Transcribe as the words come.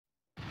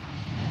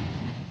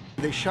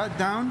They shut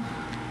down.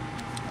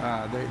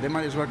 They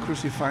might as well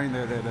crucify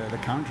the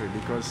country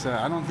because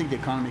I don't think the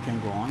economy can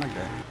go on like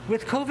that.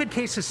 With COVID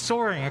cases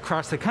soaring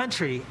across the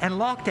country and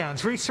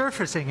lockdowns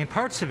resurfacing in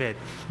parts of it,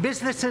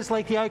 businesses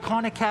like the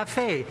iconic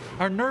cafe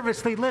are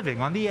nervously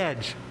living on the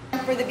edge.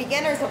 For the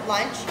beginners of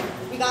lunch,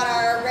 we got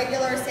our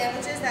regular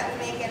sandwiches that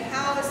we make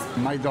in-house.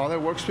 My daughter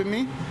works with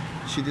me.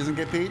 She doesn't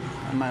get paid.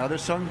 And my other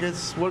son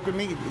work with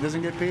me. He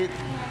doesn't get paid.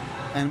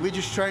 And we're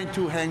just trying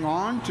to hang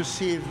on to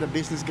see if the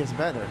business gets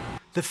better.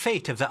 The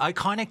fate of the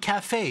iconic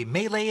cafe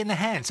may lay in the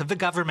hands of the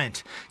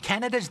government.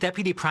 Canada's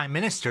Deputy Prime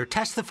Minister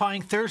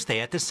testifying Thursday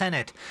at the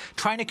Senate,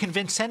 trying to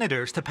convince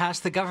senators to pass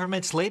the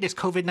government's latest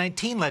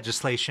COVID-19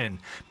 legislation,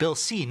 Bill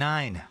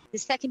C-9. The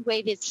second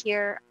wave is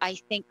here, I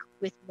think,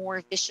 with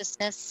more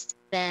viciousness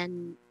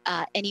than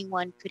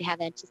anyone could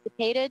have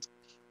anticipated.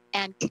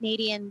 And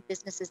Canadian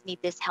businesses need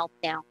this help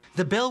now.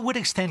 The bill would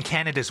extend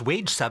Canada's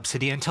wage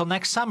subsidy until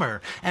next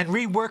summer and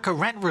rework a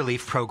rent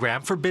relief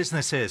program for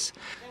businesses.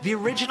 The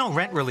original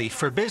rent relief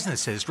for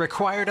businesses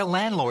required a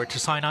landlord to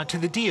sign on to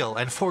the deal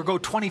and forego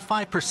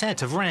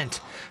 25% of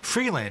rent.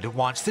 Freeland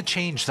wants to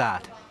change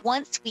that.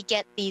 Once we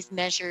get these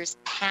measures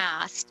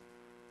passed,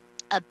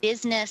 a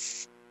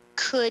business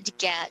could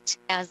get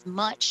as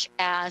much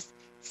as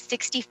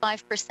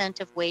 65%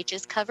 of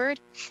wages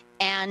covered,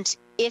 and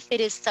if it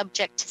is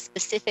subject to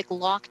specific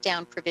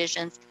lockdown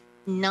provisions,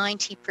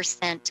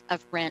 90%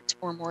 of rent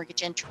or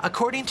mortgage interest.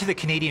 According to the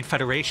Canadian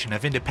Federation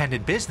of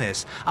Independent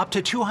Business, up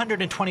to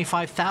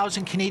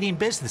 225,000 Canadian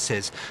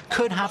businesses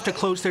could have to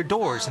close their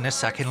doors in a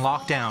second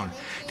lockdown.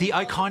 The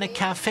iconic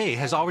cafe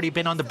has already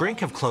been on the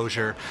brink of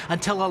closure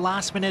until a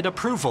last-minute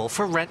approval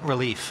for rent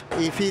relief.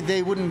 If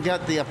they wouldn't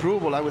get the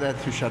approval, I would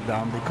have to shut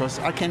down because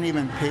I can't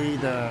even pay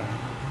the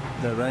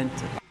rent.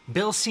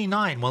 Bill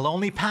C-9 will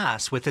only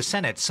pass with the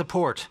Senate's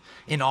support.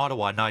 In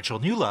Ottawa, Nigel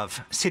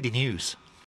Newlove, City News.